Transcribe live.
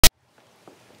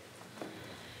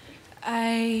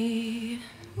I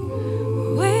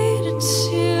waited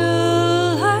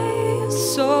till I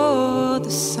saw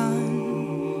the sun.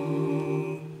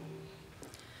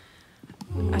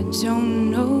 I don't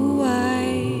know why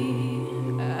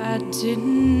I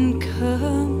didn't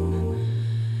come.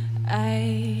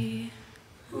 I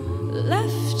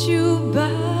left you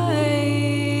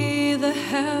by the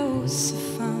house of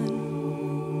fun.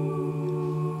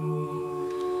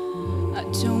 I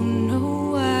don't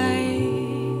know why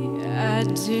I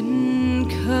didn't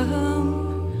come.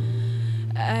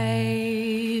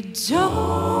 I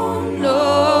don't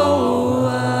know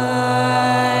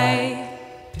why.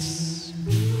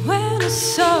 When I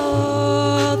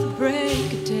saw the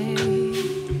break of day,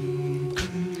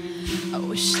 I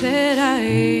wish that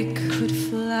I could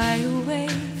fly away.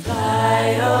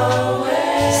 Fly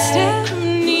away. Instead of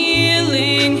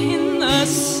kneeling in the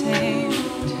sand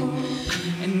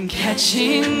and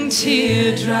catching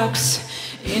teardrops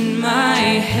in my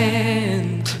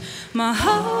hand, my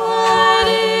heart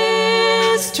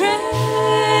is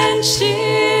drenched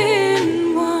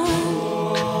in wine.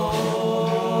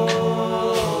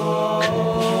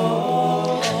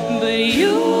 But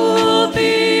you'll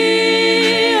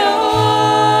be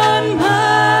on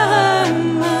my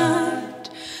mind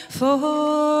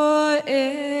forever.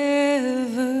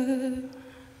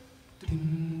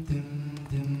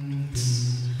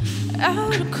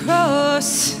 Out across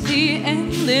the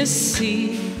endless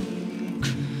sea,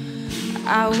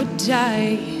 I would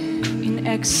die in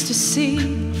ecstasy,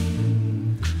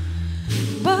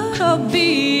 but I'll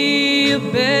be a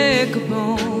bag of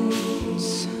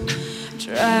bones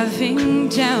driving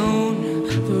down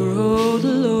the road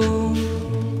alone.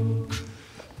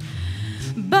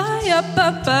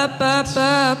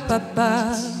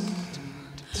 Ba-ya-ba-ba-ba-ba-ba-ba,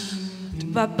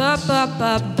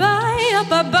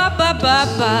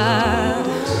 ba-ba-ba-ba-ba-ya-ba-ba-ba-ba-ba.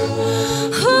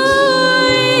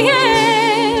 Ooh,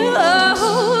 yeah,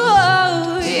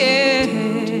 oh, yeah.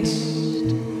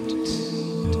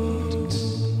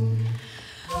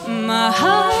 My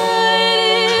heart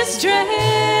is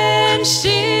drenched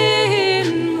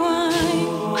in wine,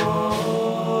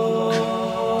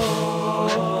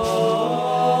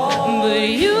 but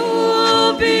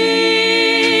you'll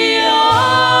be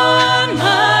on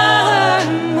my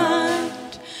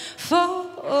mind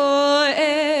forever.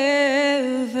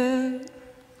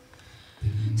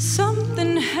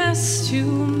 Something has to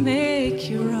make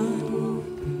you run.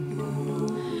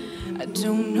 I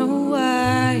don't know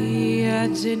why I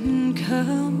didn't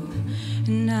come,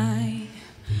 and I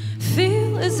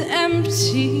feel as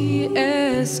empty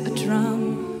as a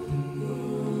drum.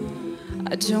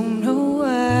 I don't know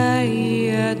why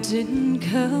I didn't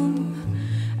come.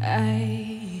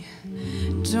 I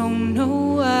don't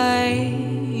know why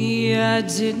I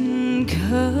didn't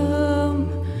come.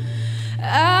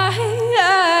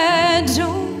 I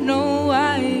don't know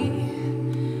why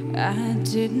I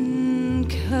didn't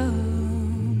come.